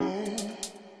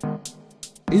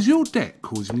Is your debt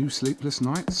causing you sleepless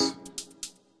nights?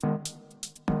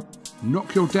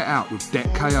 Knock your debt out with Debt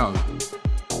KO.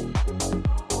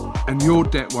 And your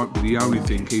debt won't be the only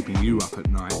thing keeping you up at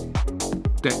night.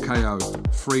 Debt KO,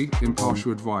 free,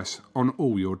 impartial advice on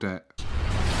all your debt.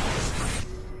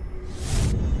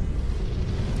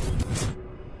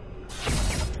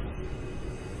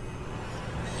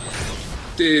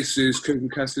 This is Cooking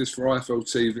Catalyst for IFL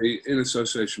TV in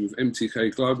association with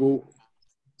MTK Global.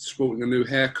 Sporting a new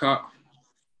haircut,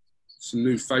 some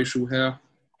new facial hair.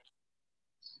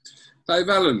 Dave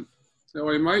Allen, how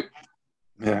are you, mate?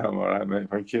 Yeah, I'm all right, mate.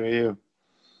 Thank you. How are you?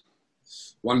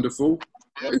 Wonderful.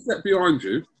 What is that behind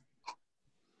you?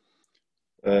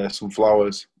 Some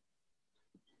flowers.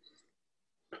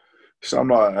 So I'm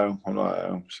not at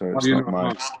home. So it's not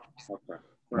mine. Okay.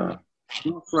 No.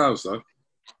 Nice flowers, though.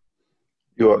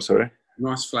 You what, sorry?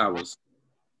 Nice flowers.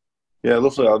 Yeah,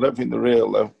 lovely. I don't think they're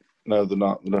real, though. No, they're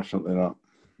not. They're definitely not.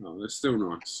 No, they're still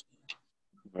nice.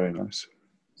 Very nice.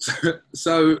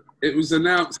 So it was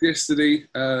announced yesterday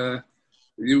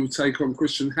you will take on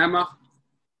Christian Hammer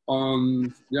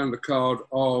on the undercard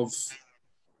of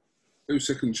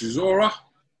Usyk and Chisora.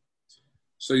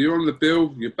 So you're on the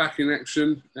bill, you're back in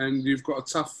action, and you've got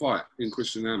a tough fight in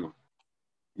Christian Hammer.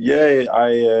 Yeah,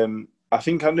 I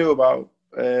think I knew about.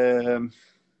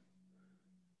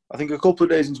 I think a couple of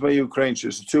days into my Ukraine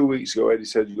trip, so 2 weeks ago, Eddie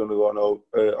said you're going to go on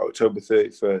October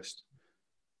 31st.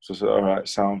 So I said, all right,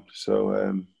 sound. So,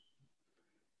 and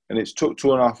it's took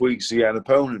 2.5 weeks to get an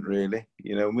opponent, really.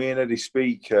 You know, me and Eddie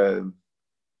speak.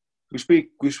 We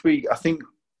speak. I think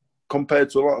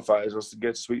compared to a lot of fighters, I was to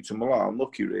get to speak to him a lot. I'm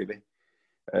lucky, really.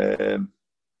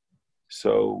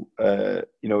 So,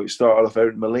 you know, it started off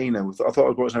Eric Molina. I thought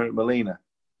I was watching Eric Molina.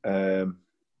 Then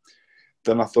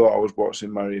I thought I was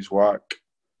watching Mariusz Wach.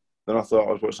 Then I thought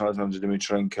I was watching Alexander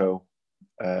Dimitrenko.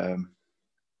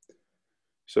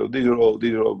 So these are all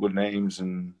good names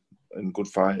and good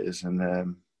fighters.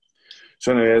 And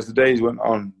so anyway, as the days went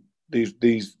on, these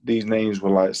names were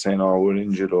like saying, "Oh, we're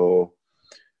injured," or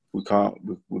 "We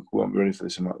won't be ready for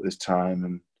this at this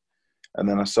time." And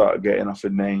then I started getting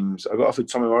offered names. I got offered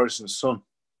Tommy Morrison's son,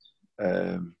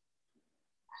 and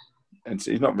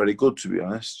he's not very good, to be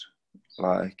honest.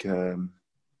 Like.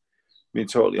 Being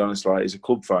totally honest, like he's a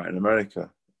club fighter in America.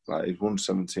 Like he's won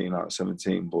 17 out of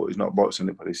 17, but he's not boxed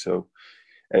anybody. So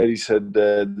Eddie said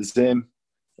there's him,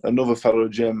 another fellow, a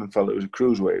German fellow, who's a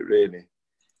cruiserweight, really.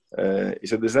 He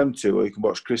said there's them two, or you can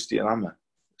box Christian Hammer.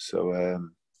 So I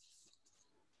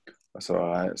said, all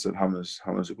right. I said Hammer's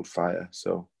a good fighter.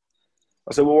 So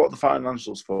I said, well, what are the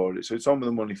financials for it? So he told me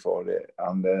the money for it,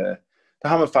 and the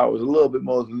Hammer fight was a little bit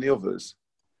more than the others,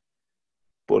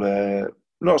 but.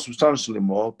 Not substantially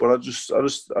more, but I just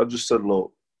said,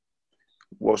 look,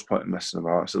 what's the point in messing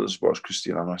about? I said, let's watch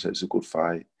Christian Hammer. I said, it's a good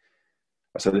fight.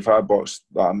 I said, if I box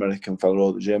that American fella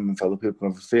or the German fella, people can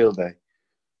have a field day.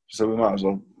 So we might as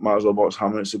well box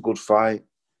Hammer. It's a good fight.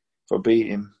 If I beat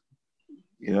him,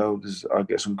 you know, I'll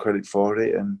get some credit for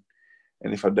it, and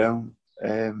if I don't,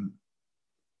 you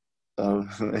know what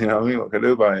I mean? What can I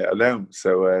do about it? I don't.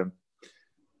 So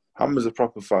Hammer's a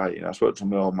proper fight. You know, I spoke to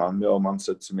my old man. My old man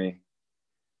said to me,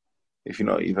 if you're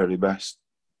not at your very best,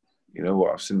 you know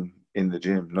what I've seen in the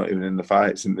gym, not even in the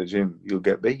fights, in the gym, you'll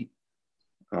get beat.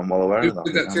 And I'm well aware of that.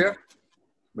 Who did that to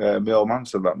you? My old man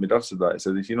said that. My dad said that. He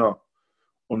said, if you're not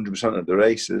 100% at the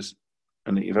races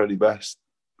and at your very best,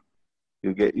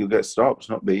 you'll get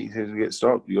stopped, not beat. You'll get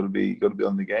stopped. You got to be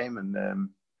on the game, and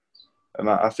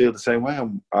I feel the same way.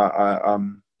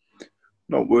 I'm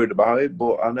not worried about it,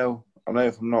 but I know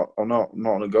if I'm not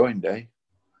on a going day.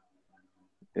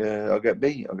 I'll get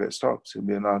beat. I'll get stopped. It'll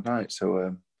be a hard night.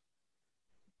 So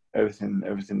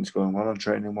everything's going well. I'm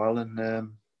training well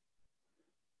and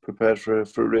prepared for a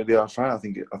really hard fight. I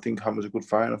think Hammer's a good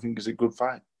fight. And I think it's a good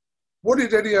fight. What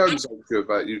did Eddie Owens say to you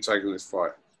about you taking this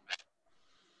fight?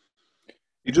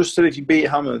 He just said if you beat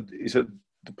Hammer, he said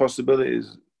the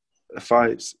possibilities of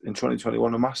fights in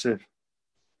 2021 are massive.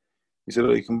 He said,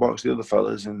 you can box the other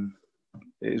fellas, and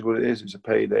it is what it is. It's a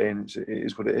payday, and it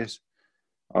is what it is.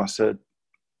 I said,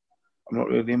 I'm not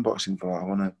really in boxing for that. I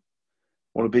want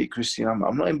to beat Christian Hammer.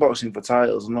 I'm not in boxing for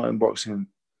titles. I'm in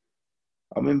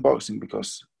boxing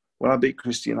because when I beat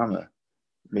Christian Hammer,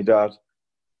 my dad,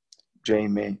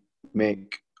 Jamie,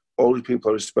 Mick, all the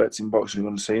people I respect in boxing are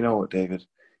going to say, you know what, David,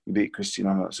 you beat Christian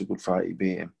Hammer. That's a good fight. You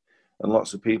beat him. And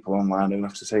lots of people online are going to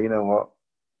have to say, you know what,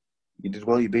 you did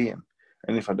well. You beat him.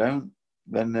 And if I don't,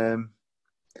 then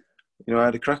you know, I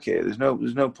had a crack at it.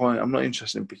 There's no point. I'm not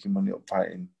interested in picking money up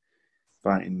fighting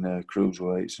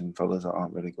cruiserweights and fellas that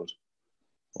aren't really good.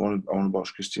 I want to box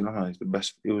Christian Hammer.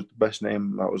 He was the best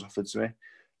name that was offered to me.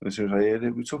 And as soon as I heard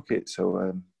it, we took it.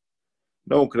 So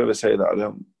no one could ever say that I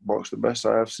don't box the best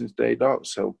I have since day dot.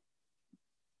 So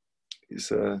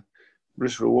it's a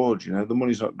risk reward, you know. The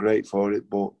money's not great for it,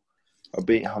 but I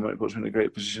beat Hammer. It puts me in a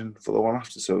great position for the one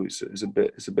after. So it's a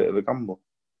bit of a gamble.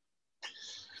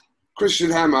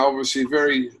 Christian Hammer, obviously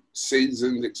very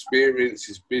seasoned, experience.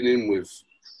 He's been in with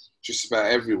just about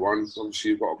everyone.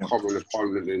 Obviously, you've got a common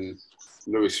opponent in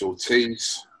Luis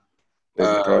Ortiz.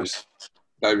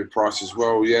 David Price as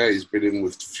well, yeah. He's been in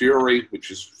with Fury, which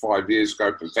was 5 years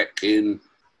ago, Povetkin.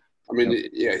 I mean,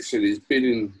 so he's been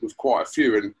in with quite a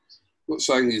few. And I'm not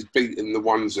saying he's beaten the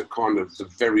ones at kind of the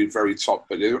very, very top,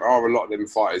 but there are a lot of them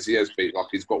fighters he has beat. Like,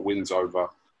 he's got wins over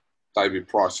David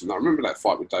Price. And I remember that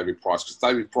fight with David Price, because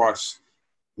David Price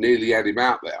nearly had him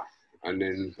out there. And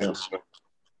then I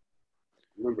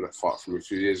remember that fight from a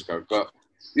few years ago. But,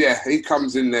 yeah, he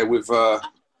comes in there with,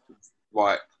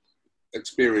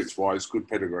 experience-wise, good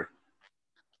pedigree.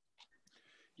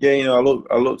 Yeah, you know,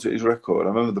 I looked at his record. I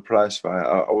remember the Price fight.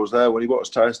 I was there when he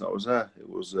boxed Tyson. I was there. It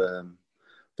was, I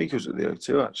think it was at the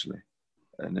O2 actually,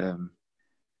 and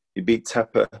he beat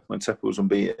Tepper when Tepper was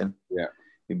unbeaten. Yeah,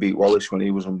 he beat Wallace when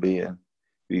he was unbeaten.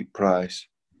 He beat Price.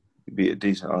 He beat a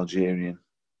decent Algerian.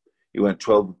 He went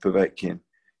 12 with Povetkin.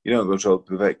 You don't go 12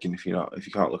 with Povetkin if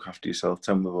you can't look after yourself.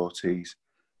 10 with Ortiz.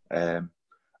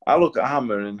 I look at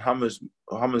Hammer, and Hammer's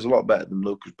a lot better than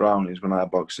Lucas Brown is when I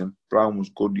boxed him. Brown was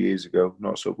good years ago,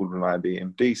 not so good when I beat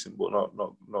him. Decent, but not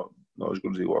as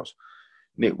good as he was.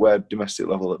 Nick Webb, domestic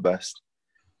level at best.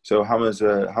 So Hammer's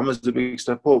a big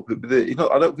step up. I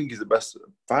don't think he's the best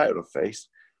fighter I've faced,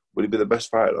 but he'd be the best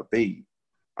fighter I've beat.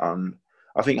 And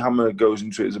I think Hammer goes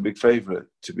into it as a big favourite,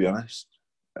 to be honest,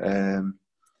 on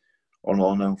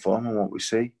all-known form and what we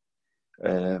see.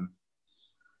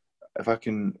 If I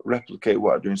can replicate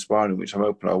what I do in sparring, which I'm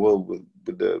hoping I will with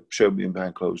the show being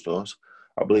behind closed doors,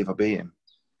 I believe I beat him.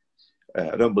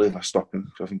 I don't believe I stop him,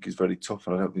 because I think he's very tough,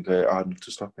 and I don't think I'm hard enough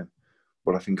to stop him.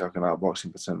 But I think I can outbox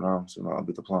him for 10 rounds, and that'll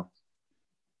be the plan.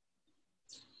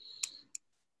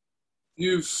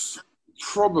 You've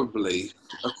probably,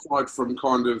 aside from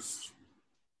kind of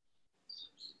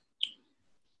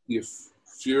your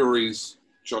Furies,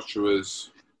 Joshua's,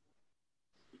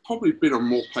 probably been on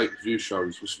more pay-per-view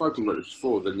shows. We've spoken about this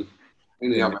before than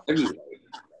any other heavyweight.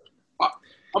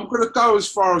 I'm going to go as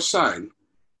far as saying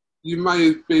you may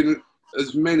have been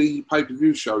as many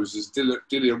pay-per-view shows as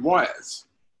Dillian Whyte has.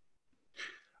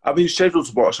 I've been scheduled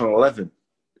to box on 11,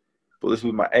 but this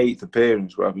was my 8th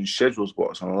appearance where I've been scheduled to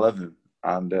box on 11.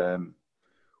 And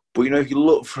but you know, if you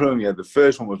look through them, the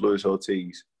first one was Luis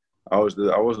Ortiz. I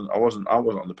wasn't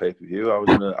on the pay-per-view.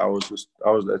 I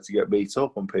was there to get beat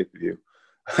up on pay-per-view.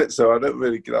 So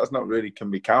that's not really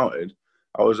can be counted.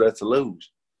 I was there to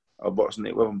lose. I boxed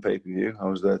Nick Webb on pay-per-view. I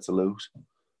was there to lose.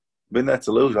 Been there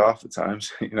to lose half the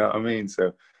times, you know what I mean?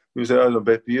 So you say I was on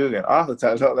pay-per-view again. Half the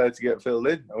times I was not there to get filled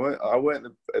in. I weren't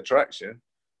the attraction.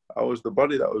 I was the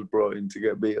body that was brought in to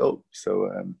get beat up. So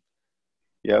I'm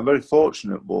very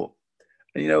fortunate. But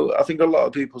you know, I think a lot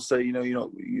of people say, you know,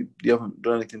 you haven't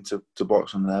done anything to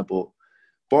box on there, but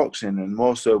boxing, and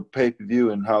more so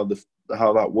pay-per-view, and how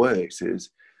that works is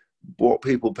what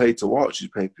people pay to watch is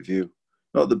pay-per-view.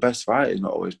 Not the best fight is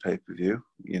not always pay-per-view,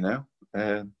 you know.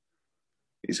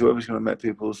 It's whoever's going to make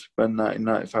people spend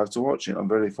 $19.95 to watch it. I'm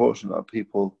very fortunate that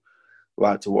people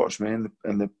like to watch me, and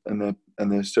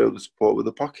they show the support with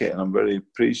the pocket, and I'm very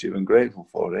appreciative and grateful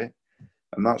for it.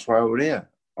 And that's why we're here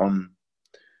on,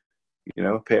 you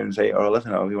know, appearance 8 or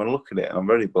 11, however you want to look at it. And I'm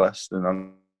very blessed, and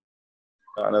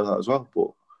I know that as well.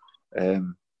 But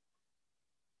I'm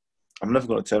never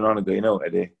going to turn around and go, you know what,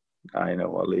 Eddie, I know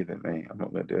what, leave it, mate. I'm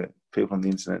not going to do it. People on the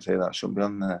internet say that shouldn't be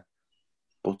on there.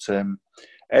 But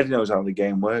Eddie knows how the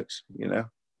game works, you know.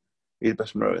 He's the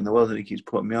best promoter in the world, and he keeps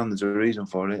putting me on. There's a reason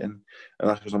for it, and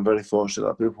that's because I'm very fortunate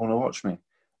that people want to watch me.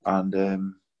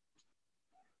 And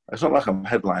it's not like I'm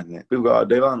headlining it. People go,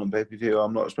 Dave Allen on pay-per-view,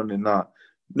 I'm not spending that.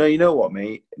 No, you know what,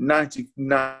 mate?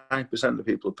 99% of the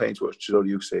people are paying to watch Chisora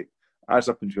Usyk. I just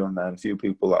happen to be on there, and a few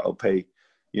people that'll pay.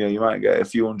 You know, you might get a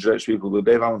few hundred extra people, but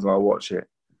Dave Allen's, I'll watch it.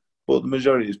 But the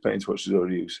majority is paying to watch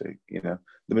Chisora Usyk, you know.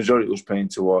 The majority was paying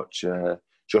to watch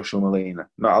Joshua Molina,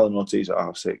 not Alan Ortiz at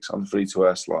half-6 on the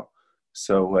free-to-air slot.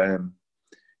 So, you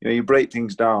know, you break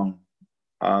things down,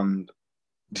 and,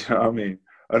 do you know what I mean?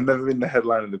 I've never been the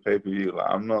headline of the pay-per-view. Like,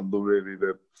 I'm not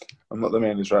the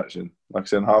main attraction. Like I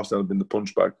said, Halfstone have been the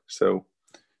punch bag, so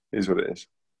it is what it is.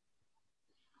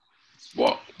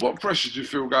 What pressure do you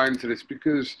feel going into this?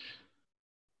 Because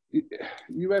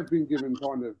you have been given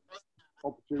kind of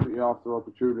opportunity after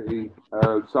opportunity.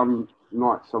 Some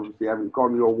nights obviously haven't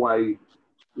gone your way.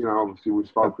 You know, obviously we've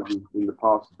spoken in the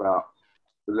past about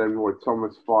the Leroy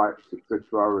Thomas fights,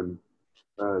 etc., and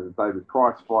the David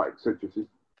Price fight, etc.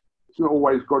 It's not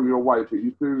always gone your way, but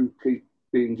you do keep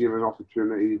being given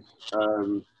opportunities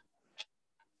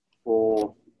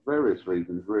for various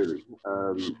reasons, really.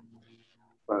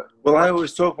 Well, I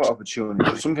always talk about opportunity.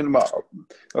 That's something I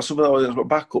always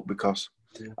back up, because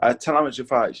I had 10 amateur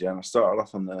fights, yeah, and I started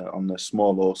off on the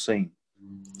small low scene,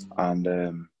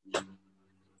 and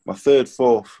my third,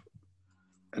 fourth,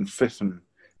 and fifth, and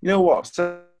you know what?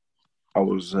 I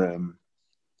was and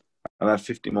I had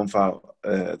 15 months out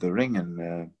the ring, and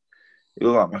it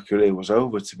looked like my career was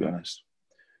over, to be honest.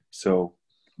 So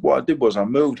what I did was I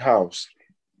moved house.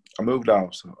 I moved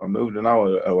an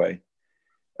hour away.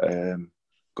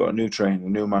 Got a new trainer,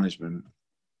 new management,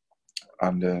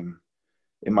 and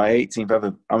in my 18th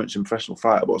ever amateur and professional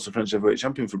fight, I boxed the French heavyweight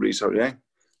champion for Fabrice Aurier,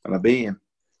 and I beat him.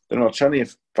 Then in my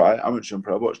 20th fight, amateur and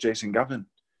pro, I boxed Jason Gavin,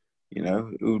 you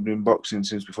know, who'd been boxing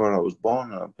since before I was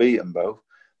born, and I beat them both.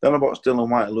 Then I boxed Dylan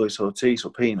White and Luis Ortiz for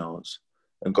Peanuts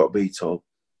and got beat up.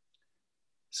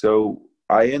 So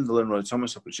I earned the Leroy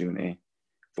Thomas opportunity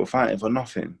for fighting for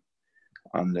nothing,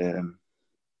 and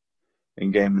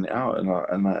gaming it out, and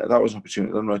that was an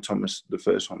opportunity. Leroy Thomas, the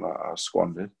first one that I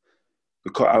squandered.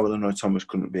 The cut out with Leroy Thomas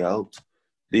couldn't be helped.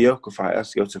 The Yoka fight, I had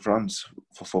to go to France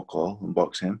for fuck all and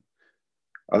box him.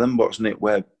 I then boxed Nick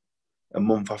Webb a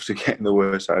month after getting the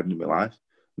worst side in my life,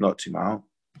 knocked him out.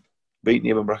 Beat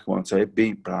Neil Bracamonte,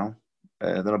 beat Brown.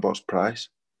 Then I boxed Price.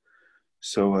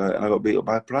 So, and I got beat up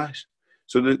by Price.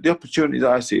 So the opportunities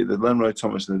I see are the Leroy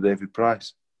Thomas and the David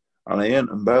Price. And I earned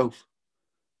them both.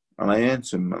 And I earned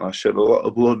them, and I shed a lot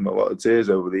of blood and a lot of tears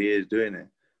over the years doing it.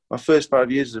 My first 5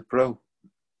 years as a pro,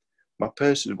 my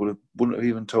purses wouldn't have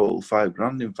even totaled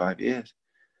 $5,000 in 5 years.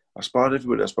 I sparred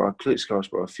everybody. I sparred Klitschko, I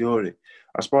sparred Fury.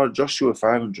 I sparred Joshua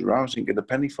 500 rounds, didn't get a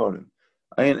penny for him.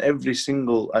 I earned every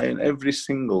single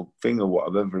thing of what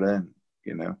I've ever earned,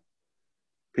 you know.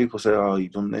 People say, oh,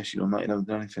 you've done this, you've done that, you never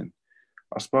done anything.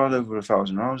 I sparred over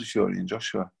 1,000 rounds with Fury and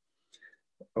Joshua.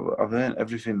 I've earned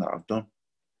everything that I've done.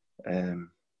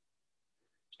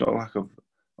 It's not like I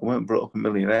weren't brought up a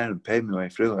millionaire and paid my way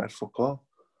through. I had fuck all.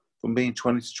 From being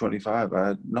 20 to 25, I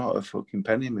had not a fucking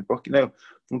penny in my pocket. No,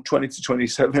 from 20 to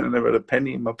 27, I never had a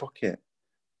penny in my pocket.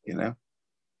 You know,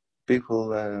 people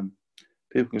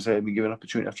can say I've been given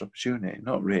opportunity after opportunity.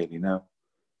 Not really, no.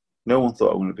 No one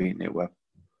thought I wouldn't have beaten Nick Webb.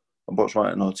 I boxed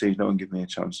White and Ortiz, no one gave me a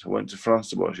chance. I went to France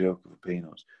to box Yoka for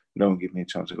Peanuts. No one gave me a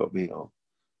chance, I got beat up.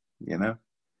 You know?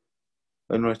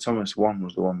 Leroy Thomas 1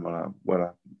 was the one where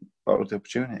I that was the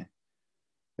opportunity.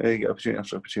 You get opportunity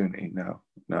after opportunity. No,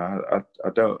 I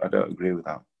don't agree with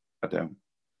that. I don't.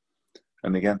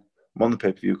 And again, I'm on the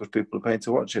pay-per-view because people are paying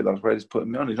to watch it. That's why he's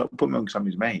putting me on. He's not putting me on because I'm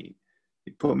his mate.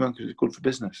 He put me on because it's good for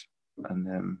business.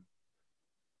 And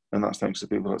that's thanks to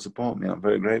people that support me. I'm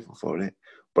very grateful for it.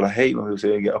 But I hate when people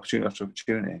say you get opportunity after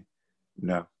opportunity.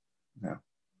 No.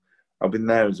 I've been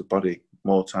there as a body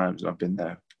more times than I've been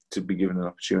there to be given an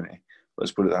opportunity.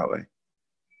 Let's put it that way.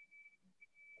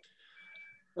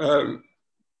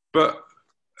 But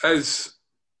as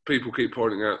people keep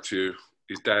pointing out to you,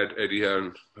 his dad, Eddie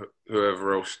Hearn,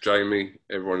 whoever else, Jamie,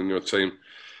 everyone in your team,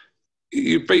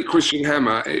 you beat Christian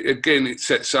Hammer. Again, it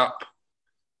sets up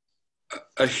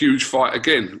a huge fight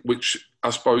again, which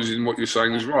I suppose in what you're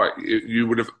saying is right. You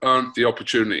would have earned the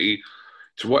opportunity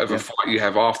to whatever fight you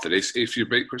have after this if you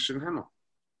beat Christian Hammer.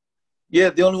 Yeah,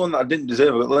 the only one that I didn't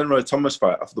deserve, I got the Leroy Thomas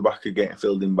fight off the back of getting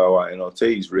filled in by White and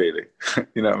Ortiz, really.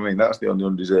 You know what I mean? That's the only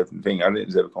undeserving thing. I didn't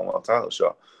deserve a Commonwealth title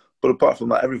shot. But apart from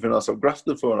that, everything else I've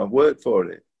grafted for and I've worked for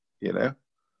it, you know?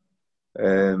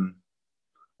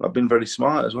 I've been very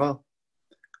smart as well.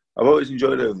 I've always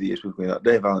enjoyed over the years people going, that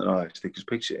Dave Allen, I stick his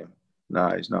picture him. No,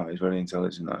 he's not. He's very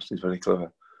intelligent, actually. He's very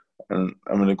clever. And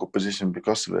I'm in a good position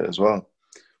because of it as well.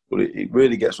 But it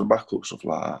really gets my back up, stuff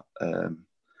like that.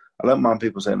 I don't mind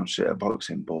people saying I'm shit at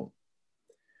boxing, but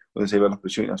when they say about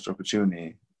opportunity after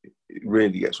opportunity, it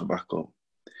really gets my back up.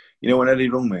 You know, when Eddie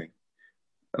rung me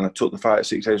and I took the fight at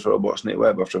 6 days for a box Nick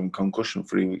Webb after having concussion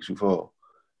 3 weeks before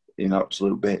in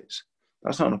absolute bits,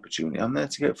 that's not an opportunity. I'm there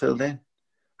to get filled in.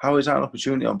 How is that an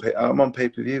opportunity? I'm on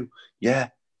pay-per-view. Yeah,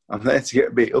 I'm there to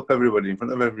get beat up everybody in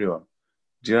front of everyone.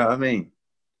 Do you know what I mean?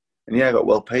 And yeah, I got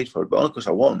well paid for it, but only because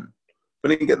I won. If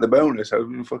I didn't get the bonus, I was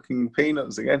in fucking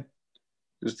peanuts again.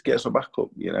 Just to get some back up,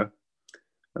 you know.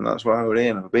 And that's why we're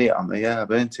here. If I beat Hammer, yeah,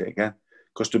 I've earned it again.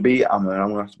 Because to beat Hammer, I'm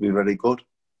going to have to be very good.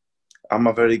 Am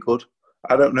I very good?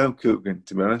 I don't know, Coogan,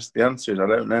 to be honest. The answer is I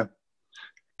don't know.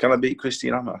 Can I beat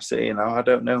Christian Hammer? I say, you know, I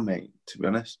don't know, mate, to be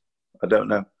honest. I don't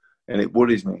know. And it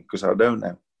worries me because I don't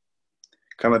know.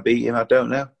 Can I beat him? I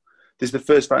don't know. This is the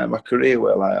first fight in my career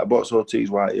where I boxed Ortiz,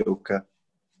 White, Yoka.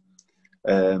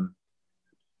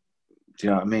 Do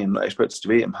you know what I mean? I'm not expected to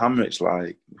beat him. Hammer, it's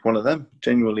like one of them,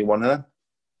 genuinely one of them.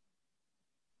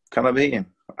 Can I beat him?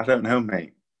 I don't know,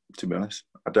 mate, to be honest.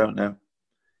 I don't know.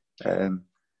 But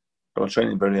I'm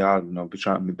training very hard and I'll be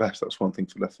trying my best. That's one thing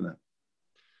for definite.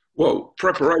 Well,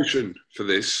 preparation for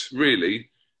this,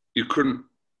 really, you couldn't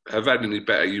have had any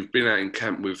better. You've been out in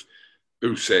camp with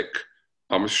Usyk.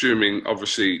 I'm assuming,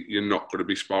 obviously, you're not going to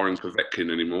be sparring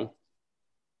Povetkin anymore.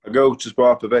 I go to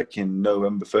spar Ppv'S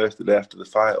November 1st, the day after the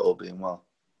fight, all being well.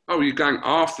 Oh, you're going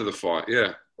after the fight,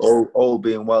 yeah. All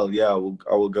being well, yeah. I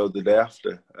will go the day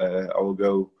after. I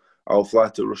will fly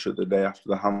to Russia the day after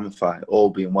the Hammer fight.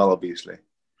 All being well, obviously.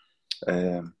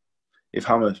 If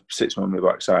Hammer sits me on my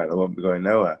backside, I won't be going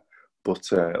nowhere.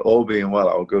 But all being well,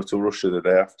 I'll go to Russia the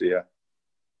day after, yeah.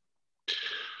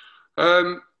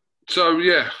 So,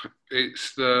 yeah,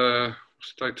 it's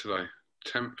what's the date today?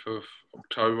 10th of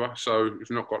October. So you've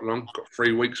not got long. You've got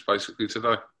 3 weeks, basically,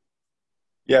 today.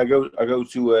 Yeah, I go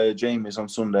to Jamie's on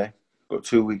Sunday. Got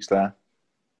 2 weeks there.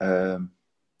 And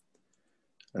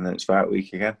then it's fight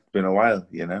week again. It's been a while,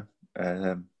 you know.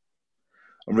 I'm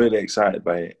really excited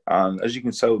by it. And as you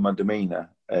can tell with my demeanour,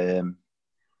 I'm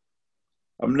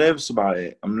nervous about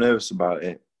it.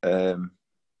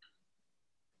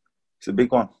 It's a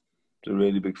big one. It's a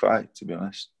really big fight, to be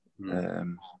honest.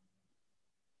 And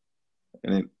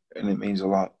it means a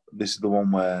lot. This is the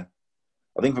one where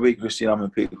I think if I beat Christian Hammer,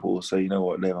 people will say, you know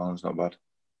what, Dave Allen's not bad.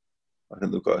 I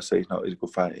think they've got to say he's a good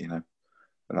fighter, you know.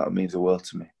 And that means the world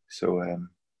to me. So,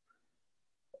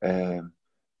 and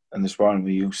the sparring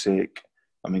with Usyk,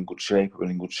 I'm in good shape. I've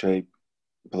been in good shape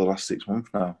for the last 6 months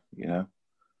now, you know.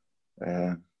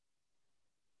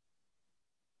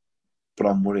 But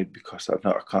I'm worried because I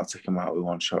can't take him out with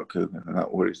one shot, Coogan, and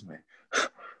that worries me.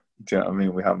 Do you know what I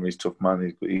mean? We have his tough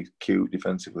man. He's cute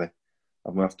defensively.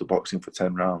 I'm going to have to box him for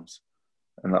 10 rounds.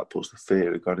 And that puts the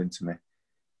fear of God into me.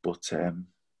 But I'm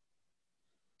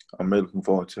really looking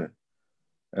forward to it.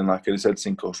 And like I said,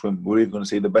 sink or swim, we're either going to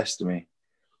see the best of me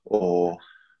or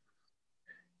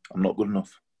I'm not good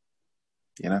enough,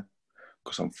 you know,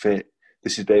 because I'm fit.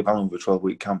 This is Dave Allen with a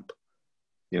 12-week camp.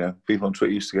 You know, people on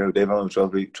Twitter used to go, Dave Allen with a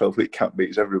 12-week camp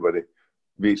beats everybody,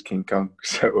 beats King Kong.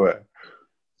 So we're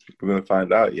going to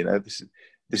find out, you know. This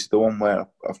is the one where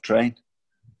I've trained.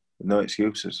 No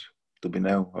excuses. There'll be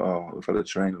no, oh, if I'd have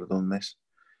trained, I'd have done this.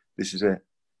 This is it.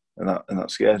 And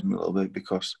that scares me a little bit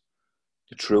because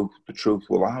the truth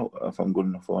will out if I'm good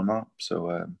enough or not. So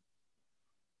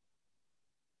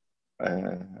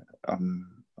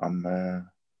I'm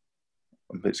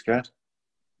a bit scared.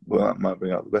 Well, that might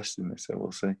bring out the best in me, so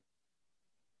we'll see.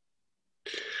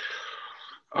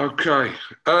 Okay.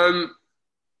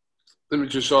 Let me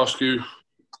just ask you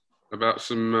about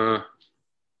some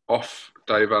off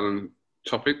Dave Allen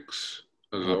topics,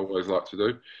 as I always like to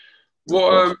do.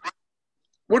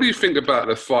 What do you think about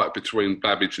the fight between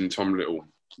Babbage and Tom Little,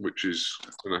 which is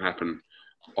going to happen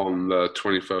on the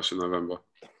 21st of November?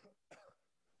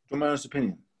 From my honest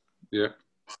opinion? Yeah.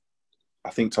 I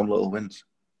think Tom Little wins,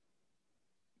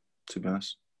 to be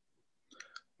honest.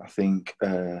 I think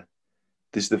this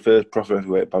is the first proper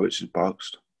heavyweight Babbage has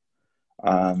boxed.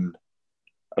 And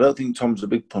I don't think Tom's a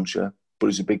big puncher, but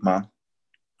he's a big man.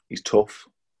 He's tough.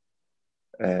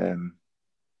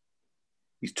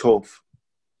 He's tough.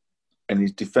 And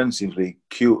he's defensively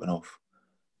cute enough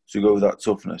to go with that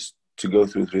toughness, to go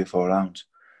through 3 or 4 rounds.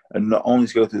 And not only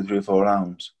to go through 3 or 4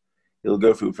 rounds, he'll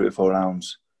go through 3 or 4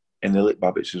 rounds and he'll hit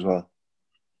Babbage as well.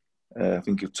 I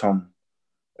think if Tom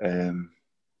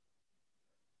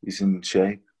is in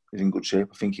shape, he's in good shape,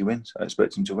 I think he wins. I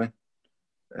expect him to win.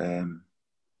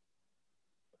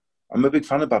 I'm a big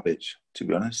fan of Babbage, to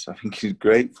be honest. I think he's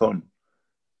great fun.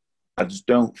 I just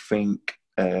don't think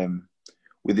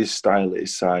with his style at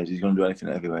his size, he's going to do anything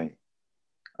at heavyweight.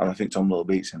 And I think Tom Little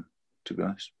beats him, to be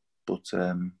honest. But it's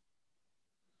an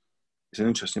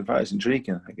interesting fight. It's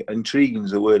intriguing. Intriguing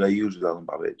is the word I use with Alan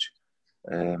Babbage.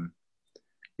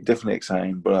 He's definitely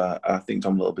exciting, but I think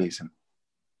Tom Little beats him.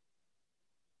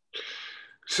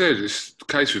 Said it's the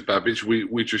case with Babbage.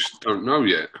 We just don't know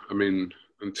yet. I mean,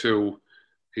 until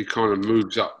he kind of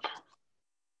moves up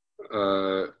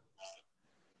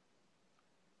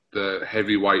the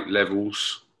heavyweight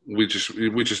levels, we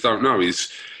just don't know.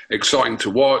 He's exciting to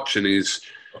watch, and I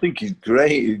think he's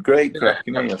great. He's great crack.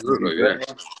 Yeah, absolutely, yeah.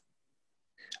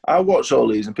 I watch all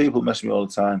these, and people mess me all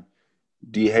the time.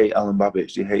 Do you hate Alan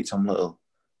Babbage? Do you hate Tom Little?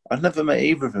 I've never met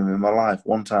either of them in my life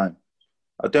one time.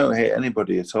 I don't hate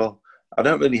anybody at all. I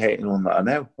don't really hate anyone that I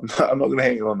know. I'm not going to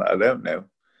hate anyone that I don't know.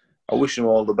 I wish them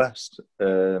all the best.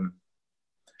 I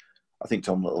think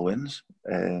Tom Little wins.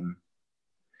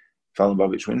 If Alan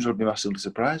Babbage wins, I'd be massively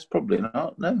surprised. Probably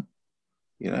not. No.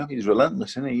 You know, he's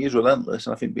relentless, isn't he? He's relentless,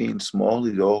 and I think being small,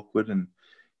 he's awkward and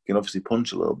can obviously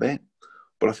punch a little bit.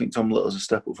 But I think Tom Little's a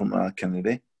step up from Mark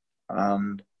Kennedy,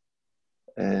 and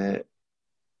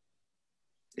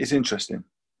it's interesting.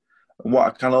 And what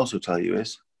I can also tell you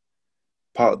is,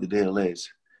 part of the deal is,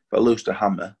 if I lose to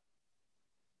Hammer,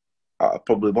 I'll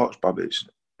probably box Ppv'S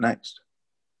next.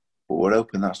 But we're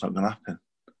hoping that's not going to happen.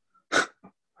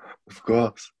 Of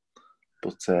course.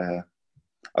 But I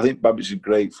think Ppv'S is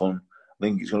great fun. I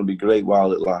think it's going to be great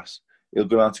while it lasts. He'll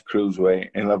go down to cruiserweight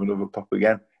and he'll have another pop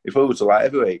again. If over to light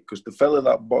heavyweight, because the fella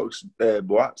that boxed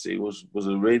Boazzi was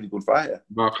a really good fighter.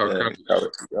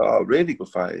 Really good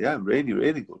fighter. Yeah, really,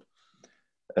 really good.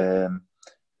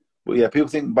 But yeah, people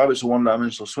think Ppv'S is a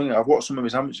one-dimensional swinger. I've watched some of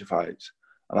his amateur fights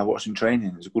and I've watched him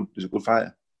training. He's a good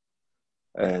fighter.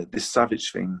 This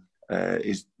Savage thing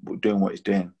is doing what he's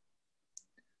doing.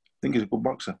 I think he's a good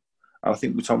boxer. And I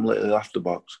think with Tom Little, he'll have to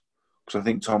box. Because I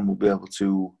think Tom will be able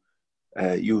to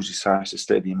use his size to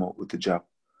steady him up with the jab.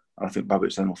 And I think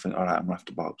Ppv'S then will think, all right, I'm going to have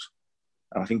to box.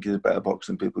 And I think he's a better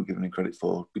boxer than people are giving him credit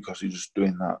for because he's just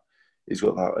doing that. He's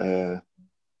got that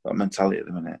mentality at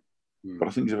the minute. But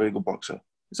I think he's a very good boxer.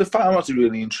 It's a fight I'm actually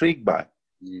really intrigued by,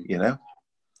 you know.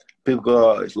 People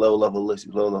go, oh, it's low level this,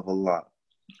 it's low level that.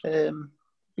 I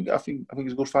think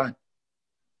it's a good fight.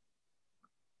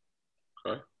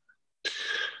 Okay.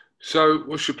 So,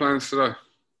 what's your plans today?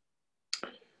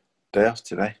 Day off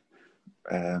today.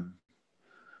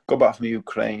 Got back from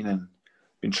Ukraine and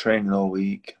been training all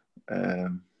week.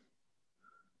 Got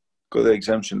the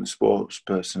exemption, the sports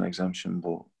person exemption,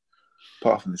 but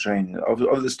apart from the training,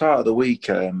 over the start of the week,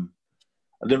 I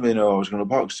didn't really know I was going to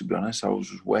box, to be honest. I was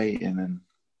just waiting, and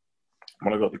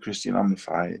when I got the Christian Hammer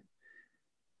fight,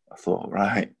 I thought,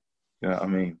 right, you know what I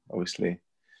mean? Obviously,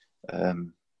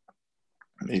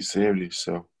 he's serious,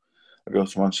 so I go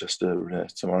to Manchester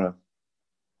tomorrow,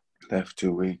 there for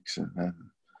 2 weeks, and then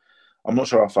I'm not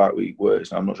sure how fight week works,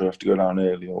 and I'm not sure if I have to go down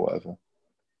early or whatever.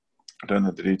 I don't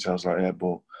know the details like that,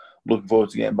 but I'm looking forward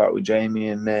to getting back with Jamie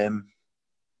and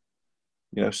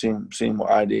you know, seeing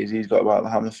what ideas he's got about the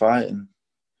Hammer fight, and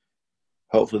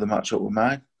hopefully the match up with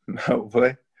mine.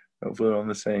 hopefully we're on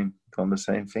the same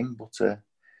thing. But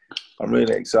I'm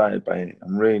really excited by it.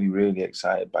 I'm really, really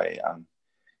excited by it. And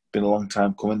it's been a long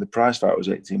time coming. The prize fight was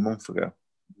 18 months ago.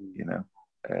 You know,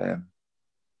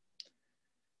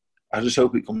 I just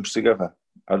hope it comes together.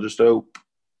 I just hope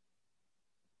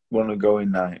when I go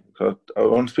in night. Because I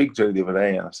was speaking to her the other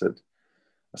day, and I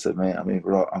said, mate, I'm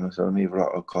either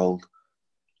hot or cold.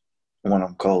 And when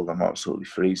I'm cold, I'm absolutely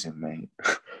freezing, mate.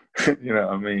 You know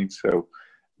what I mean? So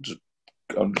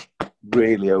I'm just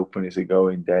really hoping it's a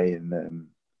going day and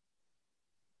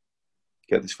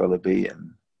get this fella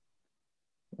beaten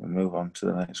and move on to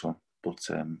the next one. But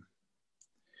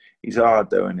he's hard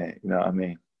doing it, you know what I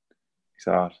mean? It's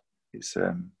hard. It's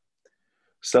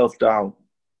self-doubt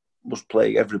must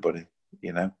plague everybody,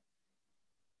 you know.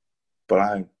 But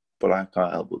I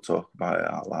can't help but talk about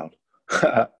it out loud.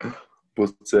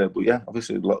 But yeah,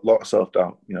 obviously a lot of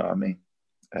self-doubt, you know what I mean?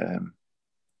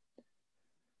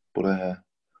 But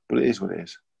it is what it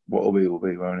is. What will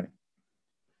be, won't it?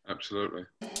 Absolutely.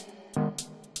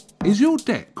 Is your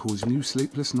debt causing you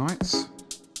sleepless nights?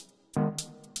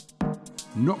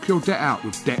 Knock your debt out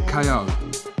with Debt KO.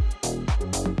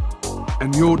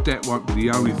 And your debt won't be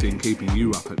the only thing keeping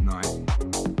you up at night.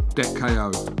 Debt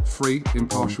KO. Free,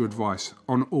 impartial advice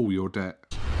on all your debt.